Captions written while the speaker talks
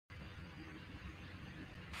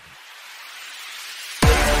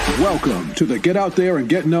Welcome to the Get Out There and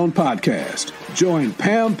Get Known podcast. Join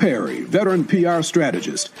Pam Perry, veteran PR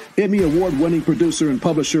strategist, Emmy award-winning producer and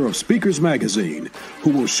publisher of Speakers Magazine,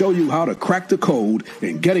 who will show you how to crack the code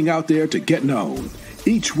in getting out there to get known.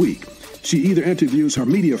 Each week, she either interviews her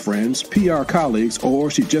media friends, PR colleagues,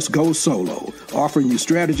 or she just goes solo, offering you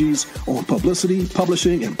strategies on publicity,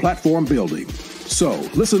 publishing, and platform building. So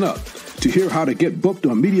listen up to hear how to get booked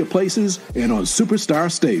on media places and on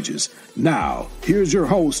superstar stages. Now, here's your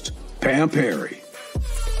host, Pam Perry.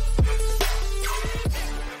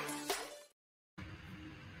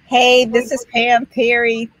 Hey, this is Pam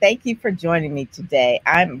Perry. Thank you for joining me today.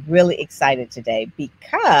 I'm really excited today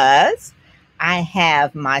because I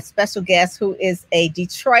have my special guest who is a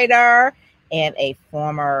Detroiter and a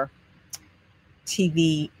former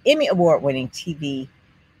Emmy award-winning TV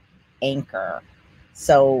anchor.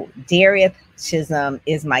 So Darieth Chisholm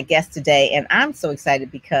is my guest today, and I'm so excited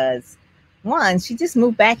because, one, she just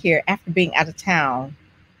moved back here after being out of town,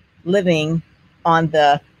 living on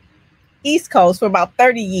the East Coast for about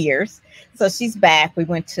 30 years. So she's back. We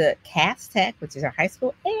went to Cass Tech, which is our high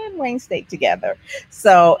school, and Wayne State together.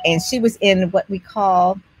 So, and she was in what we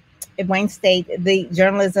call at Wayne State, the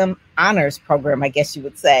journalism honors program, I guess you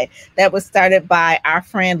would say. That was started by our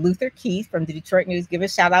friend Luther Keith from the Detroit News. Give a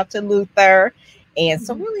shout out to Luther. And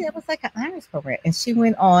so really it was like an honors program. And she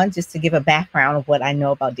went on, just to give a background of what I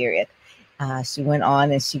know about Darieth. She went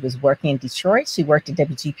on and she was working in Detroit. She worked at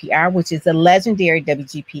WGPR, which is a legendary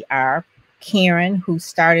WGPR. Karen, who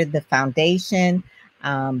started the foundation,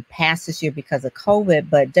 passed this year because of COVID,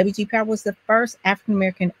 but WGPR was the first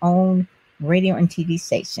African-American owned radio and TV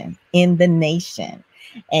station in the nation.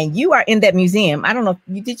 And you are in that museum. I don't know.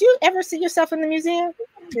 Did you ever see yourself in the museum?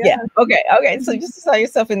 Yeah. Okay. So you just saw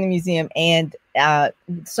yourself in the museum. And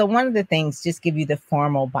so one of the things, just give you the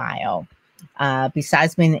formal bio.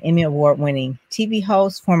 Besides being an Emmy award-winning TV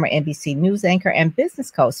host, former NBC News anchor, and business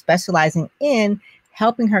coach, specializing in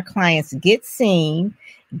helping her clients get seen,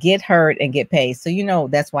 get heard, and get paid. So,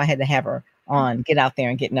 that's why I had to have her on Get Out There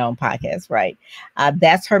and Get Known podcast, right?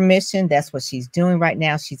 That's her mission. That's what she's doing right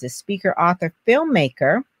now. She's a speaker, author,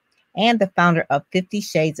 filmmaker, and the founder of 50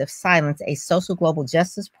 Shades of Silence, a social global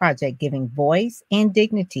justice project giving voice and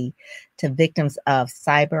dignity to victims of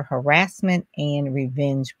cyber harassment and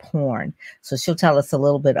revenge porn. So she'll tell us a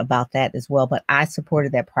little bit about that as well. But I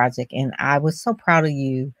supported that project, and I was so proud of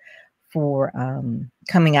you for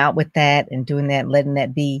coming out with that and doing that, letting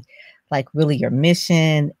that be like really your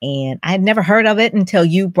mission. And I had never heard of it until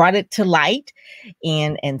you brought it to light.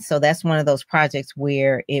 And so that's one of those projects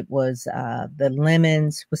where it was the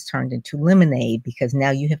lemons was turned into lemonade, because now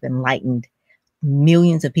you have enlightened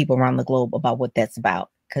millions of people around the globe about what that's about,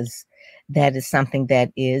 because that is something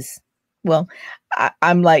that is, well,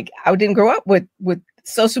 I didn't grow up with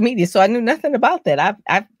social media, so I knew nothing about that.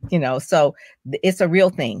 So it's a real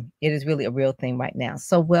thing. It is really a real thing right now.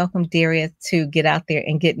 So welcome, Darieth, to Get Out There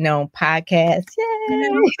and Get Known podcast. Yay!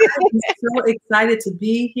 I'm so excited to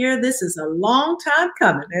be here. This is a long time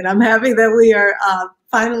coming, and I'm happy that we are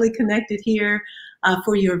finally connected here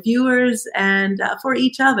for your viewers and for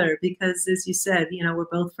each other, because as you said, we're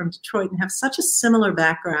both from Detroit and have such a similar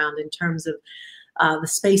background in terms of the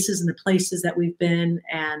spaces and the places that we've been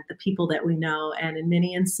and the people that we know, and in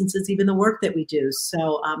many instances, even the work that we do.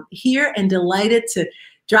 So here and delighted to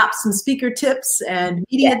drop some speaker tips and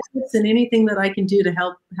media tips and anything that I can do to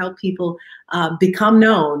help people become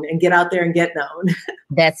known and get out there and get known.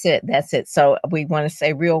 That's it. So we want to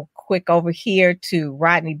say real quick over here to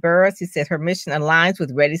Rodney Burris. He said her mission aligns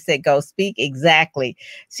with Ready, Set, Go, Speak. Exactly.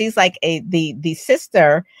 She's like the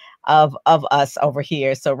sister of us over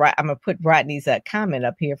here. So I'm gonna put Rodney's comment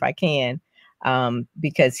up here if I can,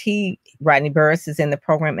 because Rodney Burris is in the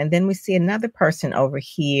program. And then we see another person over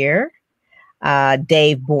here,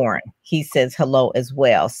 Dave Bourne. He says hello as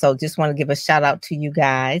well. So just want to give a shout out to you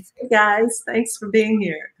guys. Hey guys, thanks for being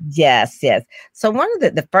here. Yes. So one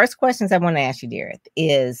of the first questions I want to ask you, Darieth,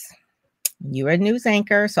 is you're a news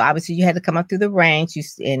anchor, so obviously you had to come up through the ranks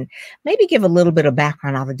and maybe give a little bit of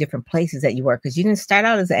background on all the different places that you work, because you didn't start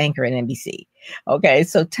out as an anchor at NBC. Okay,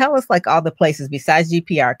 so tell us like all the places besides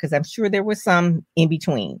GPR, because I'm sure there was some in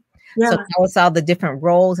between. Yeah. So tell us all the different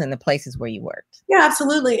roles and the places where you worked. Yeah,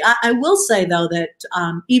 absolutely. I will say, though, that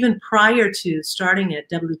even prior to starting at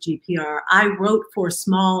WGPR, I wrote for a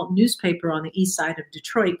small newspaper on the east side of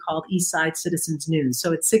Detroit called East Side Citizens News.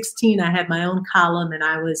 So at 16, I had my own column, and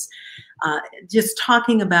I was just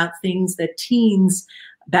talking about things that teens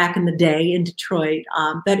back in the day in Detroit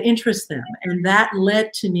that interest them. And that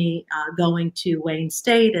led to me going to Wayne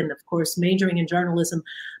State and, of course, majoring in journalism.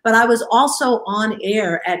 but I was also on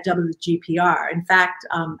air at WGPR. In fact,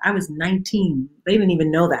 I was 19. They didn't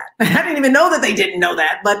even know that. I didn't even know that they didn't know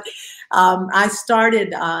that. But I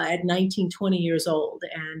started at 19, 20 years old,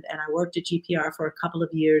 and I worked at GPR for a couple of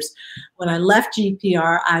years. When I left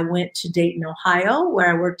GPR, I went to Dayton, Ohio, where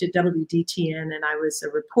I worked at WDTN, and I was a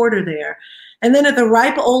reporter there. And then at the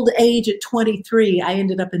ripe old age at 23, I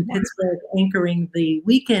ended up in Pittsburgh anchoring the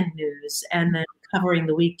weekend news and then covering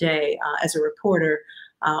the weekday as a reporter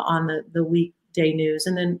on the weekday news,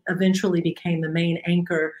 and then eventually became the main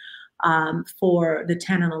anchor for the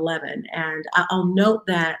 10 and 11. And I'll note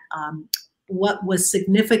that what was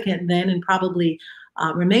significant then and probably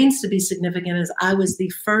remains to be significant is I was the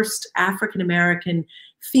first African-American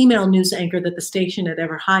female news anchor that the station had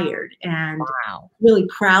ever hired. And Wow. really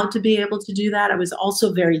proud to be able to do that. I was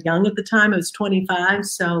also very young at the time. I was 25,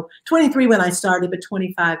 so 23 when I started, but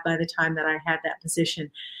 25 by the time that I had that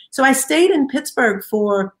position. So I stayed in Pittsburgh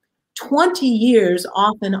for 20 years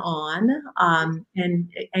off and on, and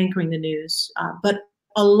anchoring the news. But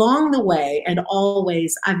along the way and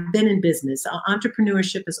always, I've been in business.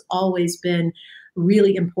 Entrepreneurship has always been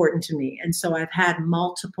really important to me. And so I've had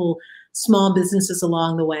multiple small businesses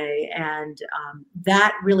along the way. And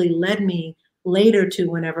that really led me later to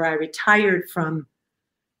whenever I retired from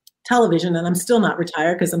television, and I'm still not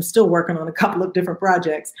retired because I'm still working on a couple of different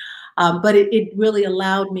projects. But it really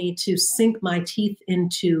allowed me to sink my teeth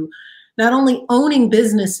into not only owning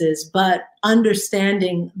businesses, but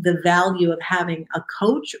understanding the value of having a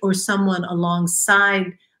coach or someone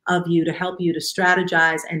alongside of you to help you to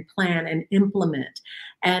strategize and plan and implement.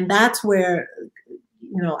 And that's where,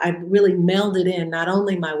 I've really melded in not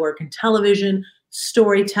only my work in television,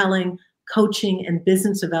 storytelling, coaching, and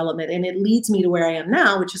business development. And it leads me to where I am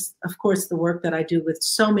now, which is, of course, the work that I do with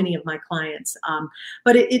so many of my clients.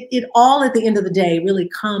 But it all, at the end of the day, really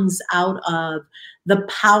comes out of the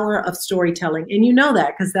power of storytelling. And you know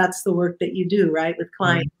that because that's the work that you do, right, with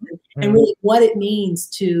clients, and really what it means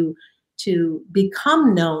to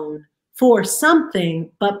become known for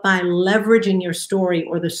something, but by leveraging your story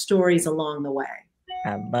or the stories along the way.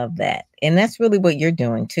 I love that. And that's really what you're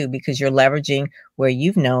doing too, because you're leveraging where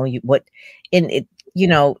you've known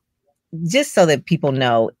just so that people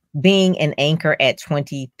know, being an anchor at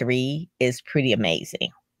 23 is pretty amazing.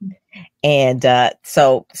 And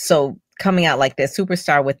so coming out like that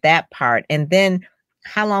superstar with that part. And then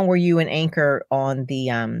how long were you an anchor on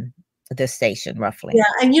the station roughly? Yeah.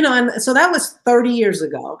 And so that was 30 years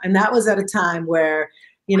ago. And that was at a time where,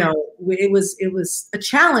 it was a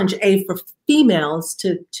challenge, for females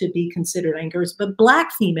to be considered anchors, but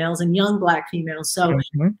Black females and young Black females. So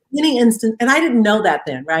any instant, and I didn't know that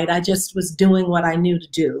then, right? I just was doing what I knew to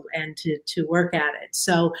do and to work at it.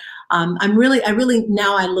 So I really,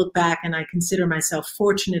 now I look back and I consider myself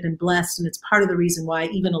fortunate and blessed. And it's part of the reason why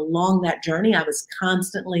even along that journey, I was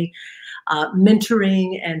constantly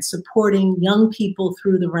mentoring and supporting young people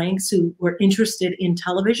through the ranks who were interested in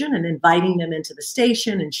television and inviting them into the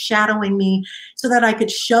station and shadowing me so that I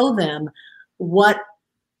could show them what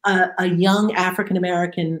a young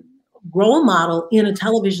African-American role model in a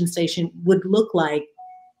television station would look like,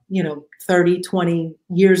 30, 20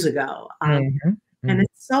 years ago. And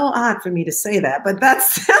it's so odd for me to say that, but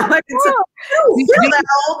that's like that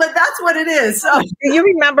old, but that's what it is. So do you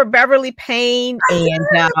remember Beverly Payne and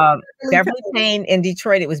Beverly Payne in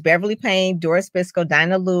Detroit? It was Beverly Payne, Doris Biscoe,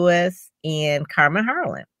 Dinah Lewis, and Carmen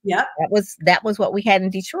Harlan. Yep. That was what we had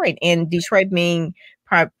in Detroit. And Detroit being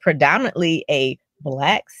predominantly a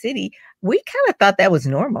Black city, we kind of thought that was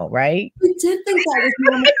normal, right? We did think that was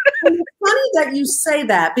normal. And it's funny that you say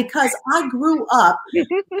that because I grew up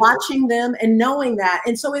watching them and knowing that.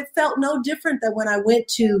 And so it felt no different than when I went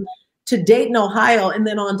to Dayton, Ohio, and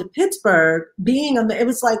then on to Pittsburgh, it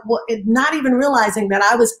was like, not even realizing that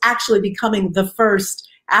I was actually becoming the first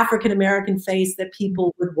African-American face that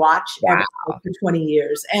people would watch for 20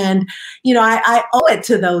 years. And, I owe it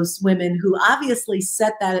to those women who obviously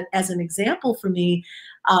set that as an example for me,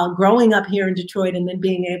 growing up here in Detroit and then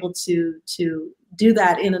being able to do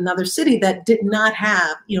that in another city that did not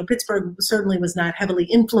have, Pittsburgh certainly was not heavily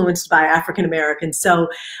influenced by African Americans. So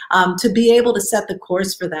to be able to set the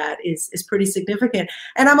course for that is pretty significant.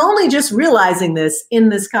 And I'm only just realizing this in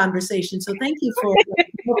this conversation. So thank you for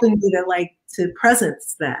helping me to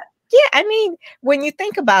presence that. Yeah, I mean, when you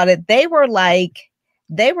think about it, they were like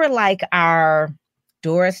our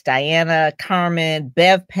Doris, Diana, Carmen,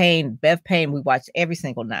 Bev Payne, we watched every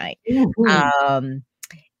single night. Mm-hmm.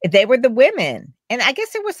 They were the women. And I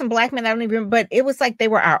guess there were some Black men, I don't even remember, but it was like they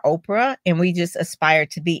were our Oprah and we just aspired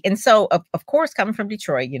to be. And so, of course, coming from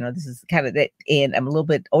Detroit, this is kind of that, and I'm a little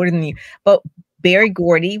bit older than you, but Berry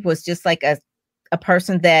Gordy was just like a a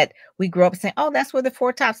person that we grew up saying, oh, that's where the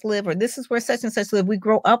Four Tops live, or this is where such and such live. We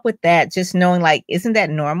grow up with that, just knowing like, isn't that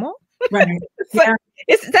normal? Right. Yeah.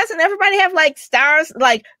 Doesn't everybody have like stars,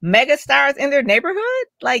 like mega stars in their neighborhood?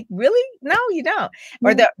 Like, really? No, you don't.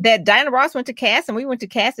 Or that Diana Ross went to Cass and we went to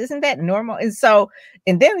Cass. Isn't that normal? And so,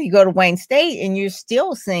 and then you go to Wayne State and you're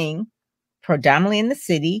still seeing predominantly in the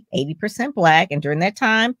city, 80% Black. And during that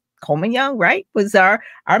time, Coleman Young, right, was our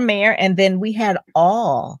mayor. And then we had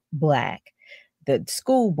all Black, the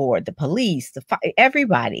school board, the police,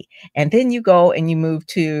 everybody. And then you go and you move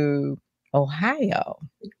to Ohio.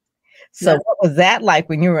 So what was that like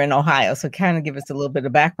when you were in Ohio? So kind of give us a little bit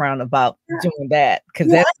of background about doing that.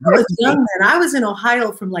 Because I was young then. I was in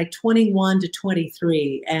Ohio from like 21 to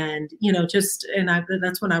 23. And,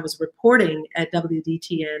 that's when I was reporting at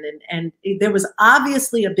WDTN. And there was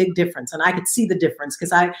obviously a big difference. And I could see the difference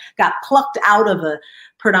because I got plucked out of a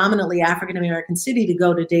predominantly African-American city to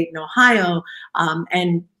go to Dayton, Ohio.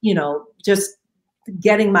 And, just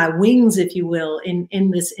getting my wings, if you will,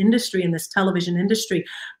 in this industry, in this television industry.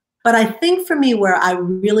 But I think for me, where I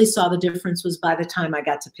really saw the difference was by the time I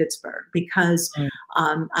got to Pittsburgh, because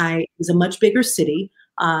I was a much bigger city.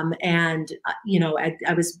 I had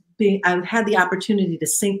the opportunity to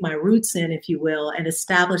sink my roots in, if you will, and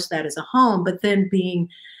establish that as a home. But then being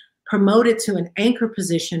promoted to an anchor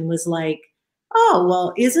position was like, oh,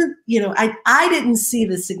 well, I didn't see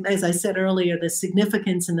as I said earlier, the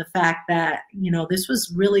significance in the fact that, this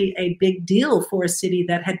was really a big deal for a city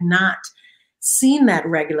that had not seen that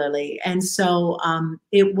regularly. And so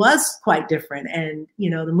it was quite different. And,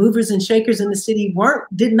 the movers and shakers in the city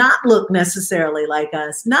did not look necessarily like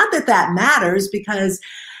us. Not that that matters, because,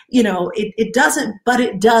 it doesn't, but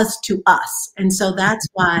it does to us. And so that's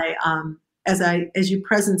why, as you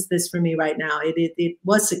presence this for me right now, it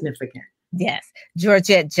was significant. Yes.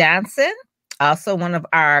 Georgette Johnson, also one of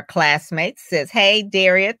our classmates, says, hey,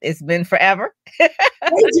 Darieth, it's been forever. Hey,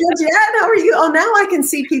 Georgette, how are you? Oh, now I can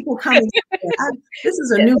see people coming. This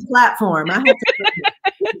is a new platform. I have to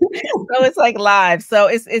So it's like live. So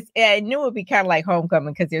I knew it would be kind of like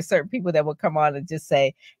homecoming, because there's certain people that would come on and just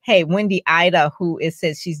say, hey, Wendy Ida,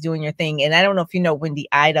 says she's doing your thing. And I don't know if you know Wendy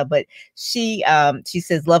Ida, but she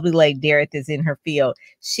says, lovely lady Darieth is in her field.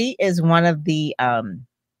 She is one of the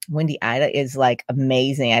Wendy Ida is like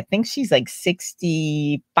amazing. I think she's like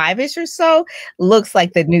 65-ish or so. Looks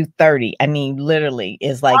like the new 30. I mean, literally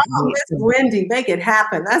is like. Oh, Wendy, make it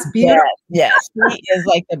happen. That's beautiful. Yes, she is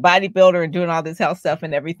like the bodybuilder and doing all this health stuff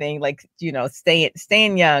and everything. Like,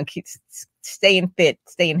 staying young, staying fit,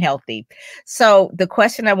 staying healthy. So the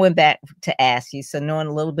question I went back to ask you, so knowing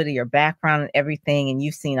a little bit of your background and everything, and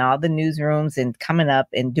you've seen all the newsrooms and coming up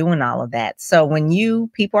and doing all of that. So when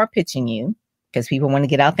people are pitching you, because people want to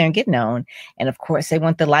get out there and get known. And of course, they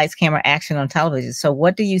want the lights, camera, action on television. So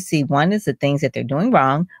what do you see? One is the things that they're doing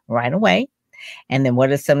wrong right away. And then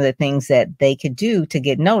what are some of the things that they could do to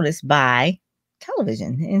get noticed by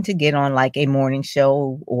television and to get on like a morning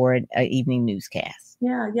show or an evening newscast?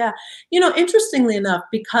 Yeah. Interestingly enough,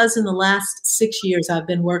 because in the last 6 years, I've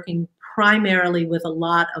been working primarily with a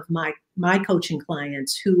lot of my coaching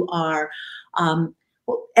clients who are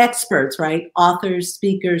experts, right? Authors,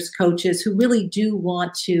 speakers, coaches who really do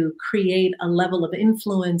want to create a level of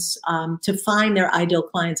influence to find their ideal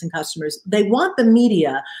clients and customers. They want the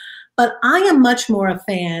media, but I am much more a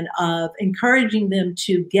fan of encouraging them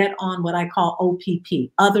to get on what I call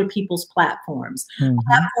OPP, other people's platforms.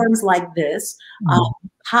 Platforms like this,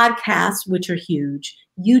 podcasts, which are huge,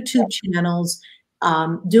 YouTube channels,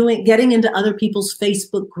 getting into other people's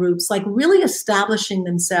Facebook groups, like really establishing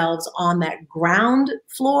themselves on that ground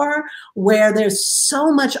floor where there's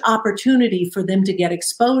so much opportunity for them to get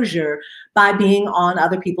exposure by being on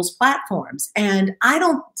other people's platforms. And I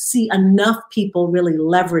don't see enough people really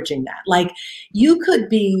leveraging that. Like, you could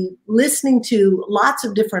be listening to lots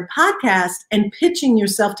of different podcasts and pitching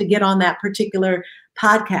yourself to get on that particular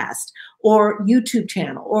podcast or YouTube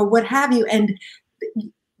channel or what have you. And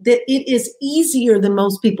that it is easier than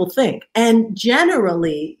most people think. And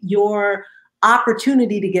generally, your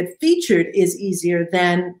opportunity to get featured is easier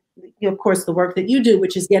than, of course, the work that you do,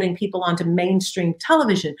 which is getting people onto mainstream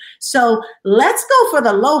television. So let's go for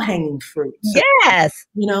the low-hanging fruit. Yes.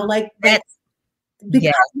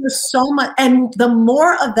 Because there's so much, and the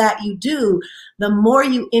more of that you do, the more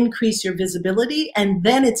you increase your visibility, and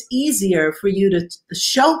then it's easier for you to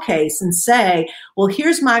showcase and say, well,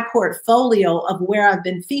 here's my portfolio of where I've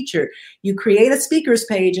been featured. You create a speakers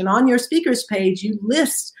page, and on your speakers page, you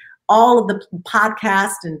list all of the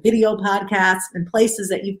podcasts and video podcasts and places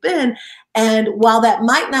that you've been. And while that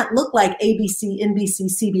might not look like ABC,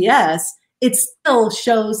 NBC, CBS, it still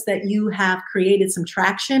shows that you have created some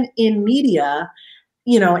traction in media,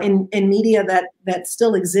 in media that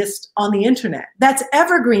still exists on the internet. That's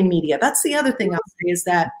evergreen media. That's the other thing I'll say is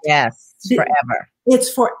that yes, forever.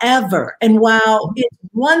 It's forever. And while it's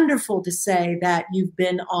wonderful to say that you've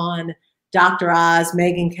been on Dr. Oz,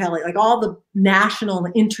 Megyn Kelly, like all the national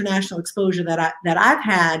and international exposure that I've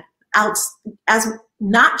had out as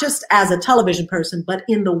not just as a television person, but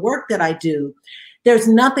in the work that I do, there's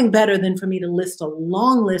nothing better than for me to list a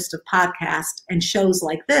long list of podcasts and shows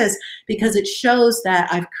like this, because it shows that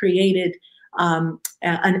I've created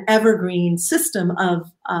an evergreen system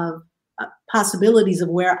of possibilities of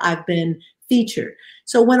where I've been featured.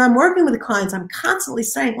 So when I'm working with clients, I'm constantly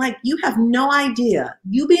saying, like, you have no idea,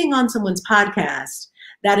 you being on someone's podcast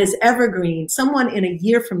that is evergreen, someone in a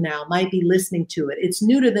year from now might be listening to it. It's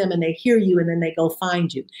new to them and they hear you and then they go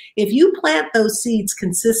find you. If you plant those seeds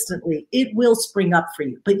consistently, it will spring up for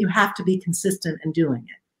you, but you have to be consistent in doing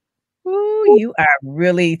it. Ooh, you are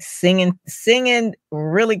really singing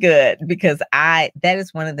really good, because that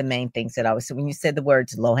is one of the main things that I always say when you said the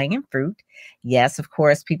words low hanging fruit. Yes, of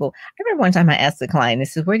course, people. I remember one time I asked the client, I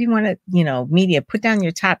said, where do you want to, media, put down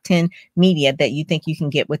your top 10 media that you think you can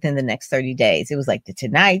get within the next 30 days. It was like the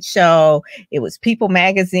Tonight Show. It was People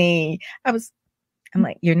Magazine. I'm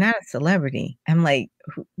like, you're not a celebrity. I'm like,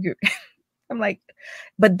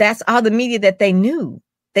 but that's all the media that they knew.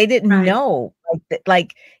 They didn't know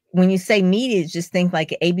like when you say media, just think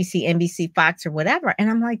like ABC, NBC, Fox, or whatever. And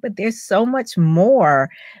I'm like, but there's so much more.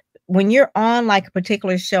 When you're on like a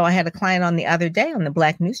particular show, I had a client on the other day on the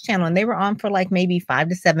Black News Channel, and they were on for like maybe 5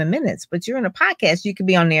 to 7 minutes. But you're in a podcast, you could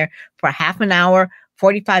be on there for half an hour,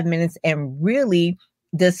 45 minutes, and really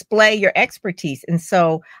display your expertise. And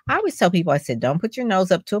so I always tell people, I said, don't put your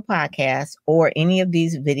nose up to a podcast or any of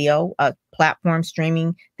these video platform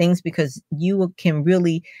streaming things, because you can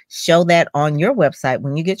really show that on your website.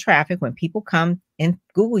 When you get traffic, when people come and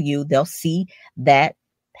Google you, they'll see that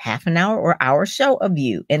half an hour or hour show of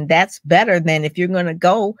you. And that's better than if you're on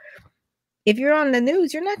the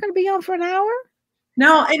news, you're not going to be on for an hour.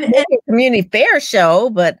 No, and a community fair show,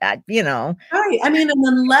 but right. I mean, and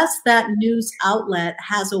unless that news outlet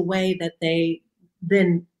has a way that they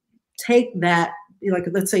then take that, like,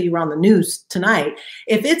 let's say you were on the news tonight,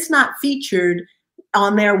 if it's not featured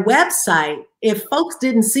on their website, if folks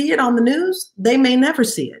didn't see it on the news, they may never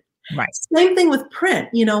see it. Right. Same thing with print.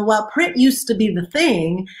 While print used to be the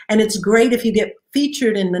thing, and it's great if you get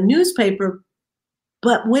featured in the newspaper,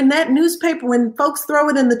 but when when folks throw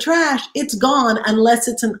it in the trash, it's gone unless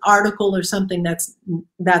it's an article or something that's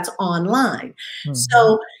online. Mm-hmm.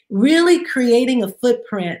 So really creating a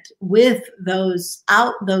footprint with those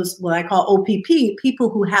what I call OPP, people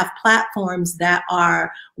who have platforms that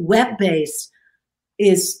are web-based,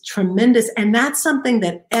 is tremendous. And that's something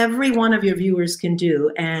that every one of your viewers can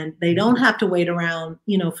do. And they don't have to wait around,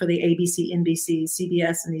 for the ABC, NBC,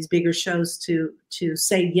 CBS, and these bigger shows to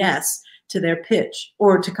say yes to their pitch,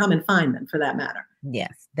 or to come and find them, for that matter.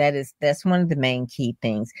 Yes, that's one of the main key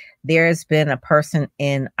things. There's been a person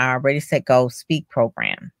in our Ready, Set, Go Speak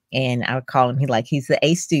program, and I would call him, he's the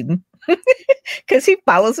A student, because he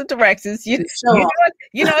follows the directions. You know,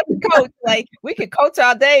 as a coach, like, we can coach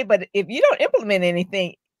all day, but if you don't implement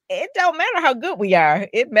anything, it don't matter how good we are.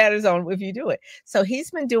 It matters on if you do it. So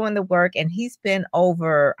he's been doing the work, and he's been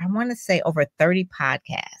over 30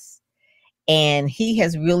 podcasts. And he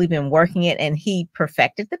has really been working it, and he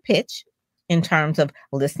perfected the pitch in terms of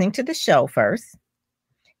listening to the show first.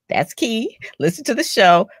 That's key. Listen to the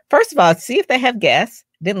show. First of all, see if they have guests,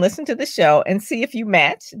 then listen to the show and see if you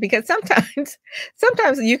match. Because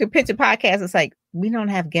sometimes you can pitch a podcast. It's like, we don't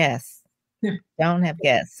have guests. Don't have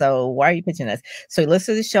guests. So why are you pitching us? So he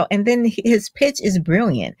listens to the show, and then his pitch is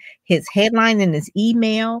brilliant. His headline in his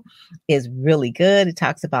email is really good. It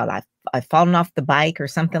talks about I've fallen off the bike or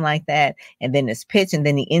something like that. And then his pitch, and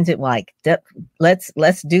then he ends it like, let's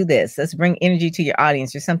do this. Let's bring energy to your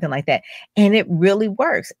audience or something like that. And it really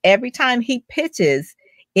works. Every time he pitches,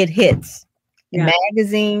 it hits. Yeah.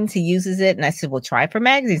 Magazines, he uses it. And I said, well, try it for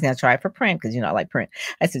magazines. Now try it for print, because I like print.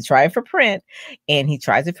 I said, try it for print. And he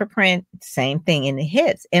tries it for print. Same thing. And it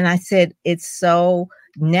hits. And I said,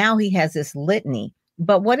 now he has this litany.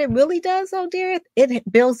 But what it really does, though, dear,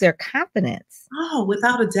 it builds their confidence. Oh,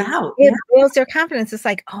 without a doubt. It builds their confidence. It's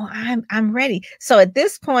like, oh, I'm ready. So at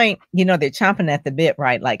this point, they're chomping at the bit,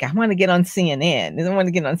 right? Like, I want to get on CNN. I want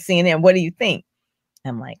to get on CNN. What do you think?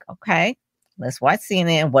 I'm like, okay. Let's watch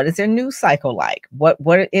CNN. What is their news cycle like?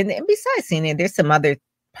 And besides CNN, there's some other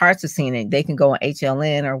parts of CNN. They can go on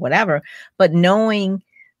HLN or whatever, but knowing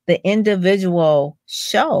the individual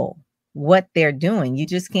show, what they're doing, you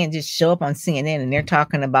just can't just show up on CNN and they're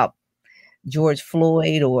talking about George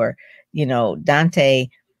Floyd or, Dante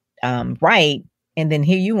Wright. And then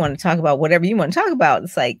here you want to talk about whatever you want to talk about.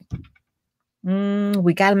 It's like,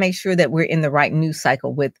 we got to make sure that we're in the right news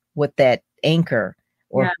cycle with that anchor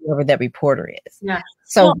or whoever that reporter is. Yeah.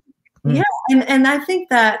 So, and I think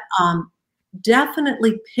that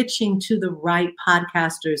definitely pitching to the right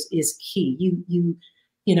podcasters is key.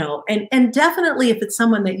 And definitely if it's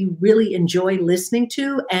someone that you really enjoy listening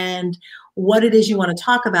to and what it is you want to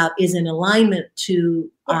talk about is in alignment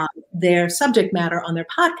to their subject matter on their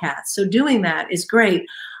podcast. So doing that is great.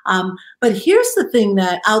 But here's the thing,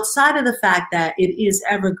 that outside of the fact that it is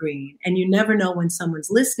evergreen and you never know when someone's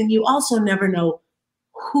listening, you also never know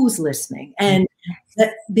who's listening. And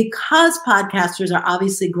that because podcasters are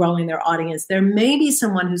obviously growing their audience, there may be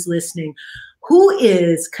someone who's listening who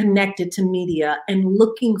is connected to media and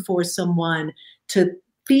looking for someone to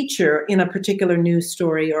feature in a particular news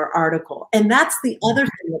story or article. And that's the other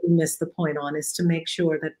thing that we miss the point on, is to make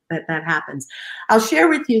sure that happens. I'll share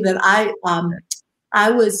with you that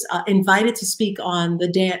I was invited to speak on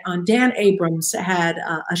Dan Abrams had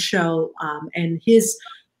a show, and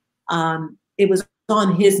it was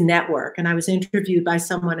on his network, and I was interviewed by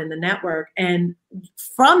someone in the network. And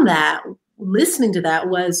from that, listening to that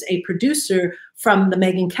was a producer from the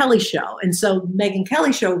Megyn Kelly show. And so Megyn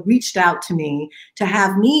Kelly show reached out to me to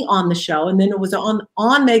have me on the show. And then it was on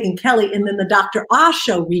Megyn Kelly. And then the Dr. Oz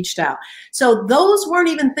show reached out. So those weren't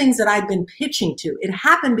even things that I'd been pitching to. It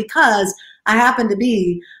happened because I happened to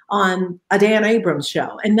be on a Dan Abrams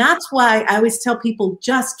show. And that's why I always tell people,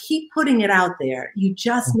 just keep putting it out there. You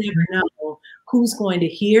just never know who's going to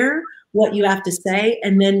hear what you have to say,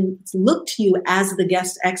 and then look to you as the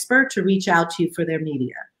guest expert to reach out to you for their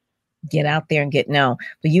media. Get out there and get known.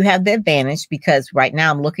 But you have the advantage because right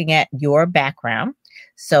now I'm looking at your background.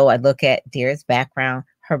 So I look at Daria's background.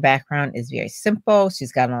 Her background is very simple.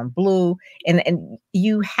 She's got on blue. And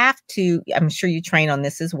you have to, I'm sure you train on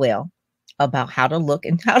this as well, about how to look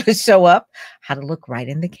and how to show up, how to look right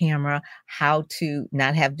in the camera, how to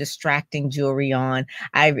not have distracting jewelry on.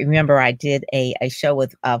 I remember I did a show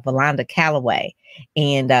with Valanda Calloway,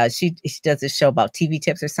 and she does a show about TV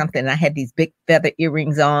tips or something. And I had these big feather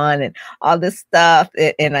earrings on and all this stuff.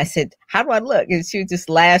 And I said, how do I look? And she would just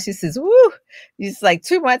laugh. She says, woo, it's like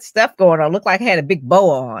too much stuff going on. Looked like I had a big bow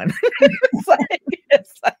on. it's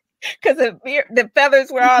like, because the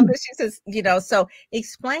feathers were on this. She says, so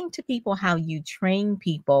explain to people how you train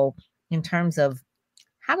people in terms of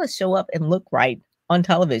how to show up and look right on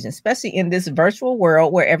television, especially in this virtual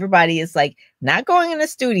world where everybody is like not going in the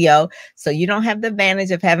studio. So you don't have the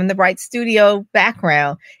advantage of having the right studio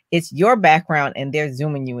background. It's your background and they're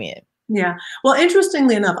zooming you in. Yeah. Well,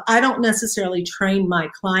 interestingly enough, I don't necessarily train my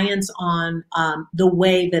clients on the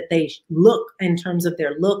way that they look in terms of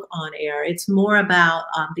their look on air. It's more about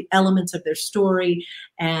the elements of their story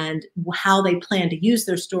and how they plan to use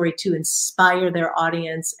their story to inspire their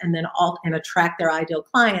audience and then and attract their ideal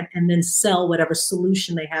client and then sell whatever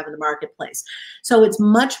solution they have in the marketplace. So it's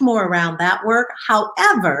much more around that work.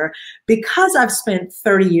 However, because I've spent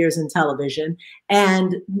 30 years in television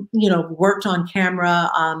and, worked on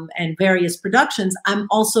camera and various productions, I'm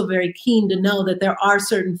also very keen to know that there are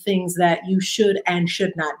certain things that you should and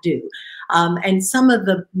should not do. And some of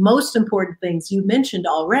the most important things you mentioned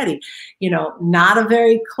already, not a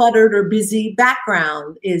very cluttered or busy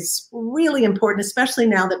background is really important, especially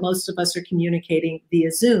now that most of us are communicating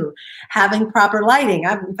via Zoom. Having proper lighting.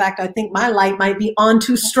 In fact, I think my light might be on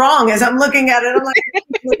too strong as I'm looking at it. I'm like,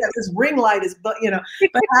 look at this ring light but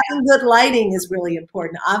having good lighting is really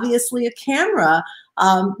important. Obviously, a camera,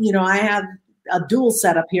 I have a dual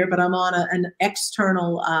setup here, but I'm on an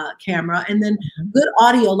external camera, and then good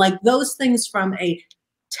audio, like those things from a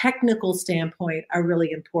technical standpoint are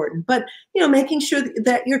really important. But, making sure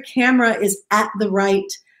that your camera is at the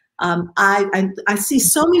right, I see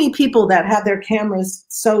so many people that have their cameras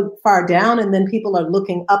so far down and then people are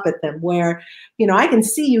looking up at them where, I can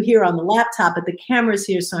see you here on the laptop, but the camera's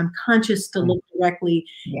here. So I'm conscious to look directly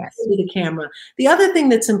to the camera. The other thing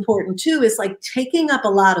that's important too is like taking up a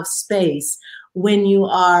lot of space when you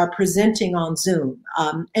are presenting on Zoom.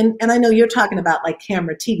 And I know you're talking about like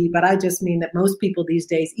camera TV, but I just mean that most people these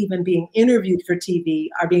days, even being interviewed for TV,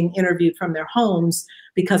 are being interviewed from their homes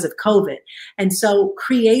because of COVID. And so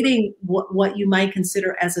creating what you might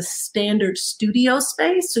consider as a standard studio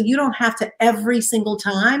space, so you don't have to every single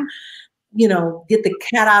time get the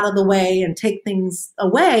cat out of the way and take things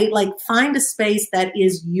away, like find a space that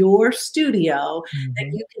is your studio that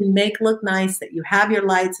you can make look nice, that you have your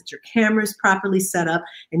lights, that your camera's properly set up,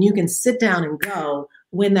 and you can sit down and go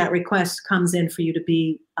when that request comes in for you to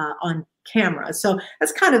be on camera. So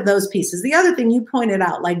that's kind of those pieces. The other thing you pointed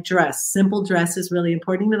out, like dress, simple dress is really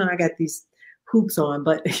important. Even though I got these hoops on,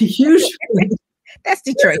 but usually that's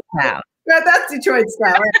Detroit style. Yeah, that's Detroit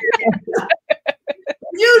style.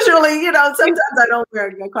 Usually, sometimes I don't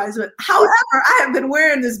wear quite, but however, I have been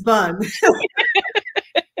wearing this bun.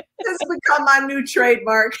 It's become my new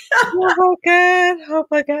trademark. Oh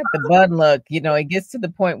my God. The bun look, it gets to the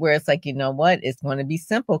point where it's like, you know what? It's going to be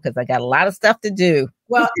simple because I got a lot of stuff to do.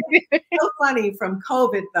 Well, it's so funny from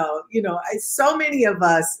COVID though, so many of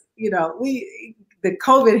us, the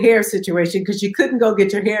COVID hair situation, because you couldn't go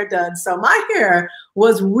get your hair done. So my hair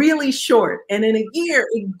was really short. And in a year,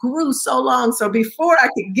 it grew so long. So before I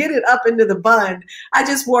could get it up into the bun, I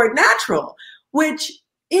just wore it natural, which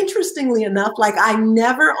interestingly enough, like I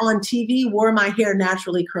never on TV wore my hair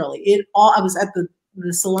naturally curly. I was at the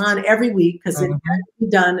salon every week because it had to be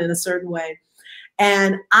done in a certain way.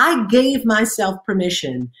 And I gave myself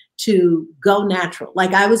permission to go natural.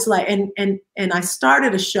 Like I was like, and I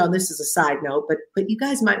started a show. This is a side note, but you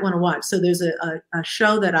guys might want to watch. So there's a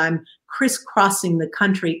show that I'm crisscrossing the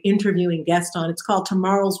country interviewing guests on. It's called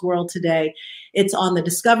Tomorrow's World Today. It's on the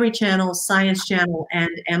Discovery Channel, Science Channel,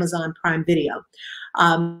 and Amazon Prime Video.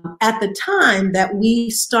 At the time that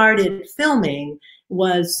we started filming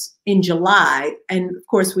was in July. And of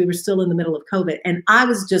course we were still in the middle of COVID. And I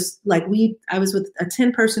was just like, I was with a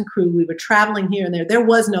 10-person crew. We were traveling here and there. There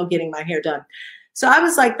was no getting my hair done. So I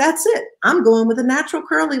was like, that's it. I'm going with a natural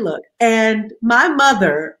curly look. And my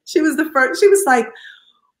mother, she was the first, she was like,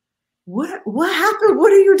 what happened?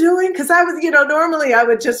 What are you doing? Cause I was, normally I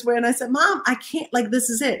would just wear, and I said, Mom, I can't, like, this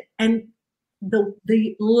is it. And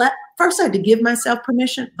first I had to give myself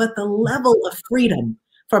permission, but the level of freedom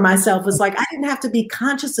for myself was like, I didn't have to be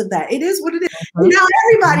conscious of that. It is what it is. Now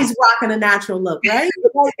everybody's rocking a natural look, right?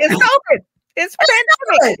 It's open. It's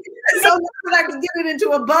pandemic. So now that I can get it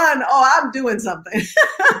into a bun, I'm doing something.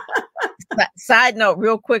 Side note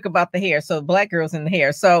real quick about the hair. So Black girls in the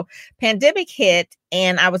hair. So pandemic hit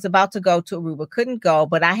and I was about to go to Aruba, couldn't go,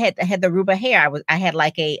 but I had the Aruba hair. I had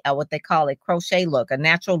like a what they call a crochet look, a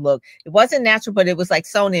natural look. It wasn't natural, but it was like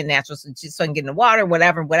sewn in natural. So just so I can get in the water,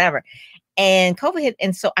 whatever. And COVID hit.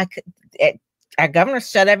 And so our governor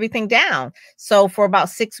shut everything down. So for about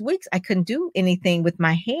 6 weeks, I couldn't do anything with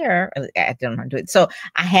my hair. I don't know how to do it. So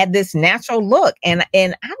I had this natural look and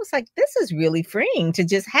I was like, this is really freeing to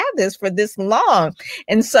just have this for this long.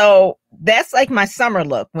 And so that's like my summer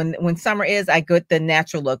look. When summer is, I get the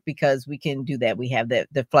natural look because we can do that. We have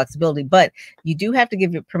the flexibility, but you do have to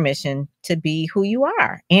give it permission to be who you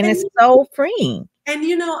are. And it's so freeing. And,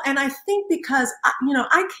 and I think because,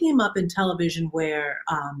 I came up in television where,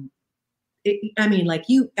 I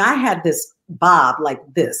had this bob like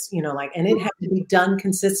this, and it had to be done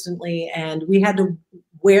consistently and we had to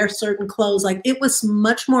wear certain clothes. Like it was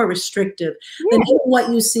much more restrictive than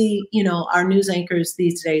what you see, our news anchors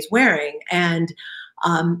these days wearing. And,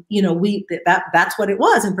 that's what it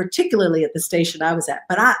was. And particularly at the station I was at,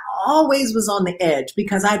 but I always was on the edge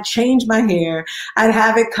because I'd change my hair. I'd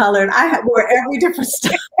have it colored. wore every different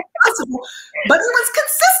style possible, but it was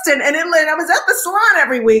consistent. And I was at the salon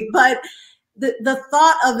every week, but the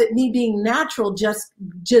thought of it, me being natural, just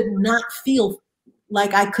did not feel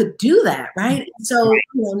like I could do that. Right. So,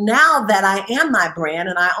 now that I am my brand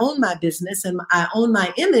and I own my business and I own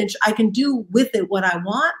my image, I can do with it what I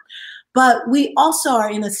want. But we also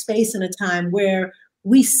are in a space and a time where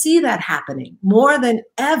we see that happening more than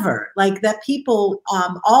ever, like that people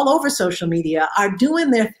all over social media are doing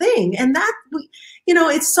their thing. And that,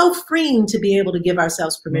 it's so freeing to be able to give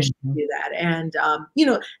ourselves permission to do that. And,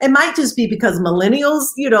 it might just be because millennials,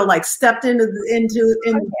 like stepped into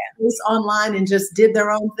this online and just did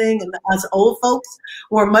their own thing. And us old folks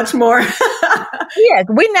were much more. Yeah,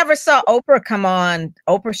 we never saw Oprah come on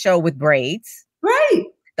Oprah show with braids. Right.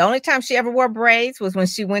 The only time she ever wore braids was when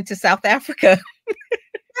she went to South Africa.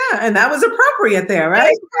 Yeah, and that was appropriate there,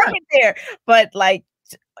 right? There, but like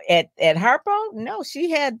at Harpo, no, she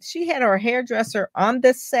had her hairdresser on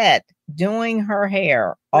the set doing her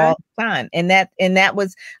hair all the time, and that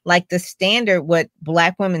was like the standard what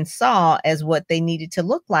Black women saw as what they needed to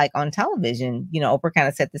look like on television. Oprah kind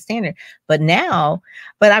of set the standard, but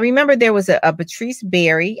I remember there was a Patrice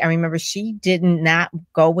Berry. I remember she did not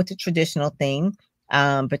go with the traditional thing.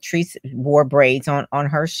 Patrice wore braids on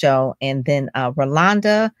her show. And then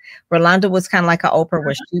Rolanda was kind of like an Oprah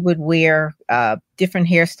where she would wear different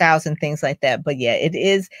hairstyles and things like that. But yeah, it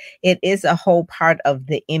is a whole part of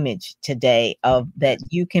the image today of that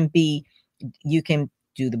you can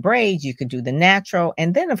do the braids, you can do the natural.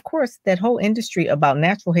 And then of course that whole industry about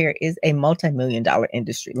natural hair is a multi-million-dollar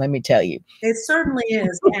industry. Let me tell you. It certainly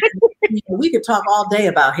is. we could talk all day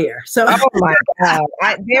about hair. So, oh my God,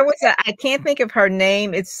 I can't think of her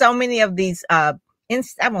name. It's so many of these, I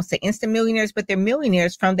won't say instant millionaires, but they're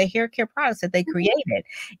millionaires from the hair care products that they created.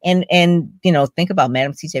 And think about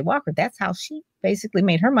Madam C.J. Walker. That's how she basically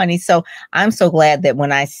made her money. So I'm so glad that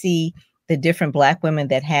when I see the different Black women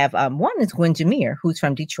that have, one is Gwen Jameer, who's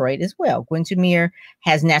from Detroit as well. Gwen Jameer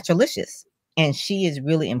has Naturalicious, and she is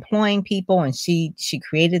really employing people, and she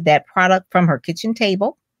created that product from her kitchen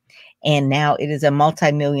table. And now it is a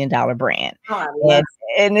multi-million-dollar brand. Oh,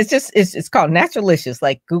 and it's called Naturalicious,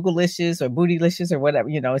 like Googleicious or Bootylicious or whatever,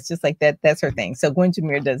 it's just like that. That's her thing. So Gwen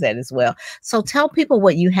Jameer does that as well. So tell people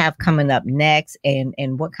what you have coming up next and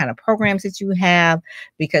what kind of programs that you have,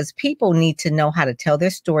 because people need to know how to tell their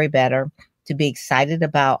story better, to be excited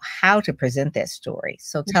about how to present that story.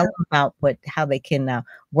 So tell them about how they can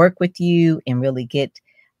work with you and really get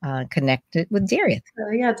connected with Darieth.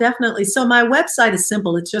 Yeah, definitely. So my website is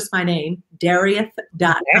simple. It's just my name,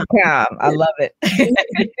 Darieth.com. I love it.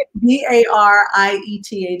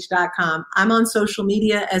 Darieth.com. I'm on social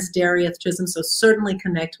media as Darieth Chisholm, so certainly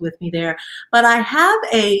connect with me there. But I have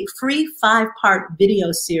a free 5-part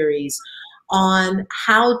video series on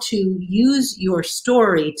how to use your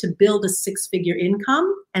story to build a 6-figure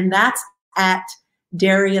income. And that's at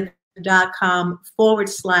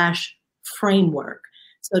Darieth.com/framework.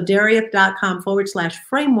 So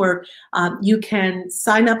Darieth.com/framework, you can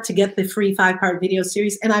sign up to get the free 5-part video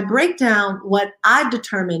series. And I break down what I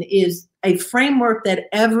determine is a framework that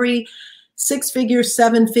every 6-figure,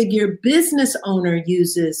 7-figure business owner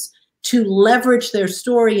uses to leverage their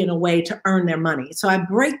story in a way to earn their money. So I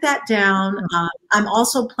break that down. I'm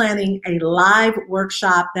also planning a live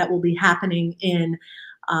workshop that will be happening in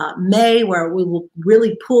May, where we will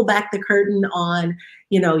really pull back the curtain on,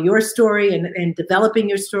 your story and developing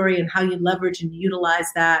your story and how you leverage and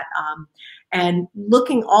utilize that. And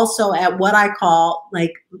looking also at what I call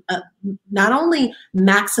not only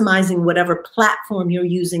maximizing whatever platform you're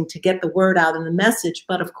using to get the word out and the message,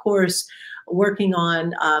 but of course, working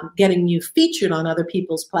on getting you featured on other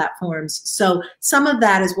people's platforms. So some of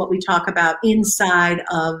that is what we talk about inside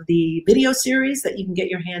of the video series that you can get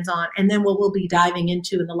your hands on. And then what we'll be diving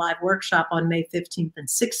into in the live workshop on May 15th and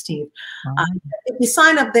 16th. If you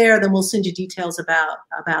sign up there, then we'll send you details about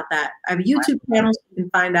that. I have a YouTube channel, so you can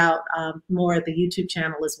find out more at the YouTube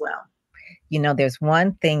channel as well. There's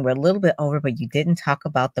one thing, we're a little bit over, but you didn't talk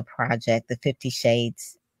about the project, the 50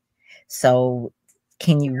 Shades. So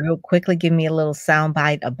can you real quickly give me a little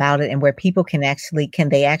soundbite about it and where people can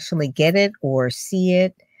they actually get it or see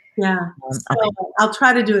it? Yeah, so I'll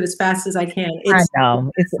try to do it as fast as I can. I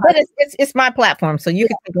know, it's my platform, so you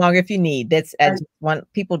can take longer if you need. I just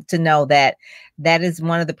want people to know that is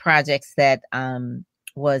one of the projects that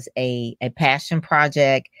was a passion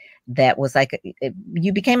project. That was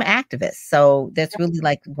you became an activist. So that's really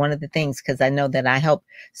one of the things, because I know that I helped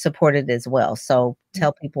support it as well. So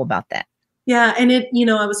tell people about that. Yeah, and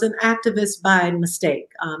I was an activist by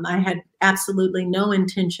mistake. I had absolutely no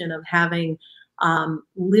intention of having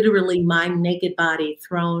literally my naked body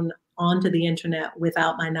thrown onto the internet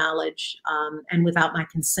without my knowledge and without my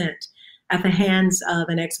consent at the hands of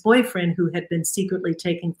an ex-boyfriend who had been secretly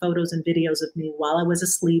taking photos and videos of me while I was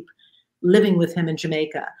asleep, living with him in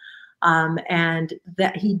Jamaica. And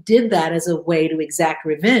that he did that as a way to exact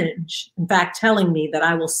revenge. In fact, telling me that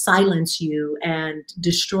I will silence you and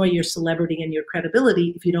destroy your celebrity and your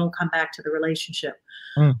credibility if you don't come back to the relationship.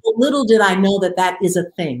 Well, little did I know that is a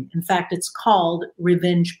thing. In fact, it's called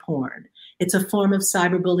revenge porn. It's a form of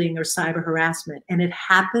cyberbullying or cyber harassment, and it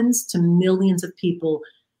happens to millions of people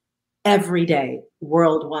every day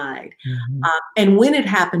worldwide. And when it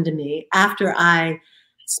happened to me, after I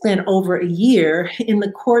spent over a year in the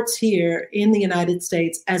courts here in the United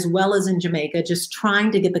States, as well as in Jamaica, just trying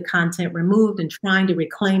to get the content removed and trying to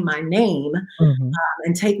reclaim my name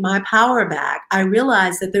and take my power back, I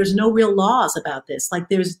realized that there's no real laws about this.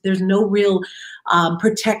 There's no real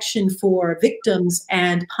protection for victims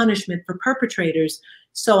and punishment for perpetrators.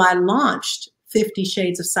 So I launched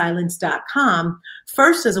 50shadesofsilence.com,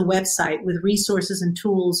 first as a website with resources and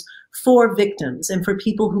tools for victims and for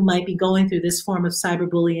people who might be going through this form of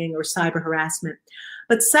cyberbullying or cyber harassment.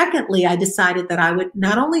 But secondly, I decided that I would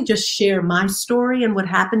not only just share my story and what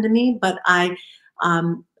happened to me, but I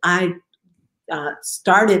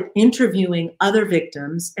started interviewing other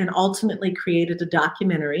victims and ultimately created a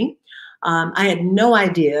documentary. I had no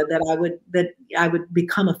idea that I would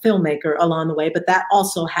become a filmmaker along the way, but that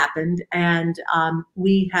also happened. And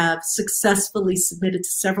we have successfully submitted to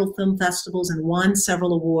several film festivals and won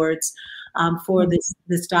several awards for this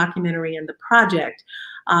documentary and the project.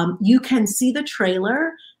 You can see the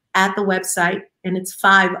trailer at the website, and it's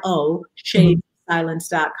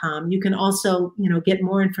 50shadesofsilence.com. You can also, get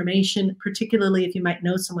more information, particularly if you might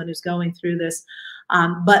know someone who's going through this.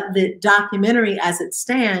 But the documentary as it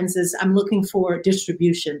stands is I'm looking for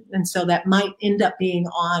distribution. And so that might end up being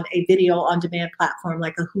on a video on demand platform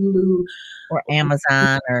like a Hulu or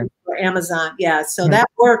Amazon or Amazon. Yeah. So that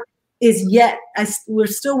work is we're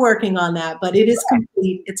still working on that, but it is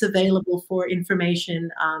complete. It's available for information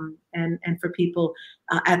and for people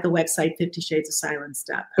at the website,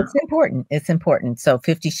 50shadesofsilence.com. It's important. So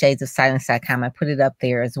 50shadesofsilence.com. I put it up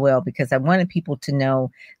there as well because I wanted people to know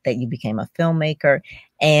that you became a filmmaker.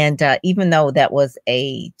 And even though that was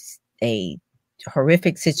a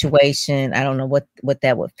horrific situation, I don't know what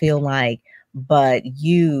that would feel like, but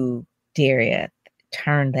you, Daria,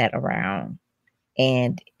 turned that around.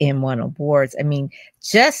 And in won awards. I mean,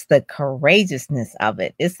 just the courageousness of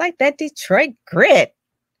it. It's like that Detroit grit.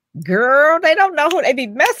 Girl, they don't know who they be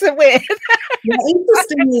messing with. Yeah,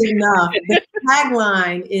 interestingly enough, the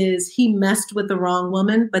tagline is he messed with the wrong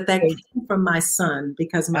woman, but that came from my son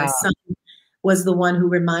because my son was the one who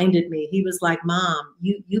reminded me. He was like, Mom,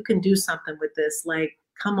 you can do something with this. Like,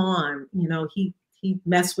 come on. He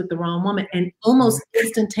messed with the wrong woman, and almost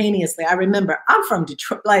instantaneously, I remember I'm from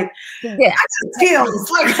Detroit. Like, I just feel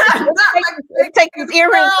it's like take his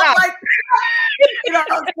earrings out. So in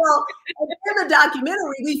the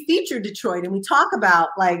documentary, we feature Detroit and we talk about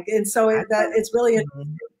and so it's really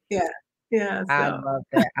interesting. Yeah. So.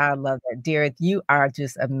 I love that. Daria, you are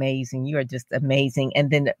just amazing. You are just amazing. And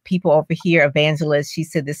then the people over here, Evangelist, she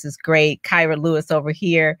said, this is great. Kyra Lewis over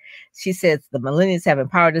here. She says the millennials have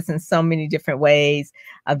empowered us in so many different ways.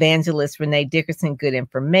 Evangelist Renee Dickerson, good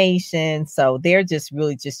information. So they're just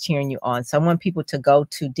really just cheering you on. So I want people to go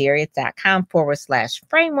to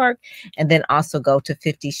Daria.com/framework and then also go to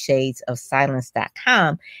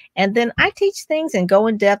 50shadesofsilence.com. And then I teach things and go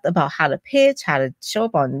in depth about how to pitch, how to show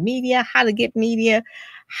up on media, how to get media,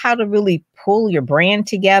 how to really pull your brand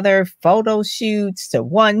together, photo shoots to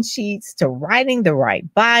one sheets to writing the right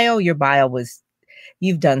bio. Your bio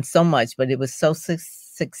you've done so much, but it was so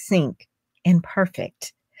succinct and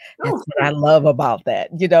perfect. That's what I love about that.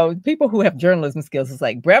 People who have journalism skills, it's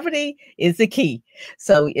like brevity is the key.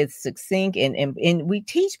 So it's succinct and we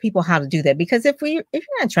teach people how to do that because if you're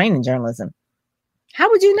not trained in journalism, how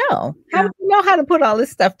would you know? How would you know how to put all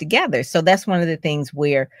this stuff together? So that's one of the things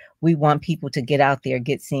where we want people to get out there,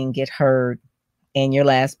 get seen, get heard. And your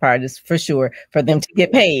last part is for sure for them to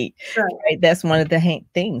get paid. Right? That's one of the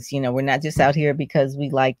things. We're not just out here because we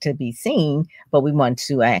like to be seen, but we want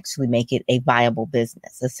to actually make it a viable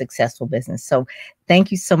business, a successful business. So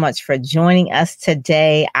thank you so much for joining us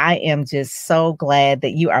today. I am just so glad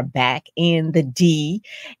that you are back in the D,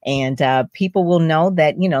 and people will know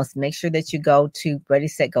that, make sure that you go to Ready,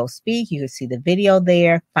 Set, Go, Speak. You can see the video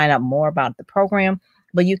there, find out more about the program.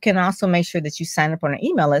 But you can also make sure that you sign up on our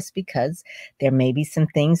email list because there may be some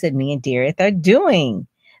things that me and Daria are doing.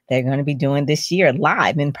 They're going to be doing this year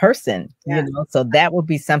live in person, so that would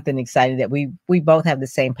be something exciting that we both have the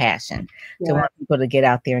same passion to want people to get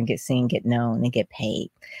out there and get seen, get known, and get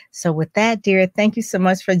paid. So with that, Daria, thank you so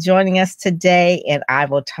much for joining us today, and I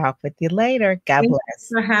will talk with you later. God bless. Thanks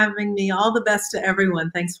for having me. All the best to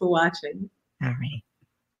everyone. Thanks for watching. All right.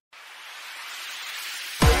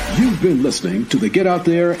 You've been listening to the Get Out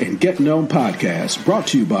There and Get Known podcast brought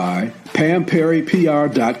to you by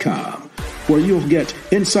PamPerryPR.com, where you'll get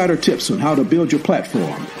insider tips on how to build your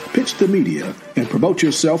platform, pitch the media, and promote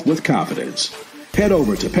yourself with confidence. Head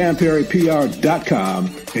over to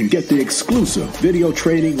PamPerryPR.com and get the exclusive video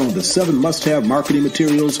training on the 7 must-have marketing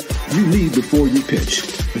materials you need before you pitch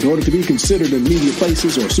in order to be considered in media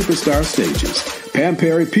places or superstar stages.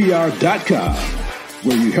 PamPerryPR.com,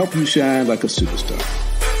 where we help you shine like a superstar.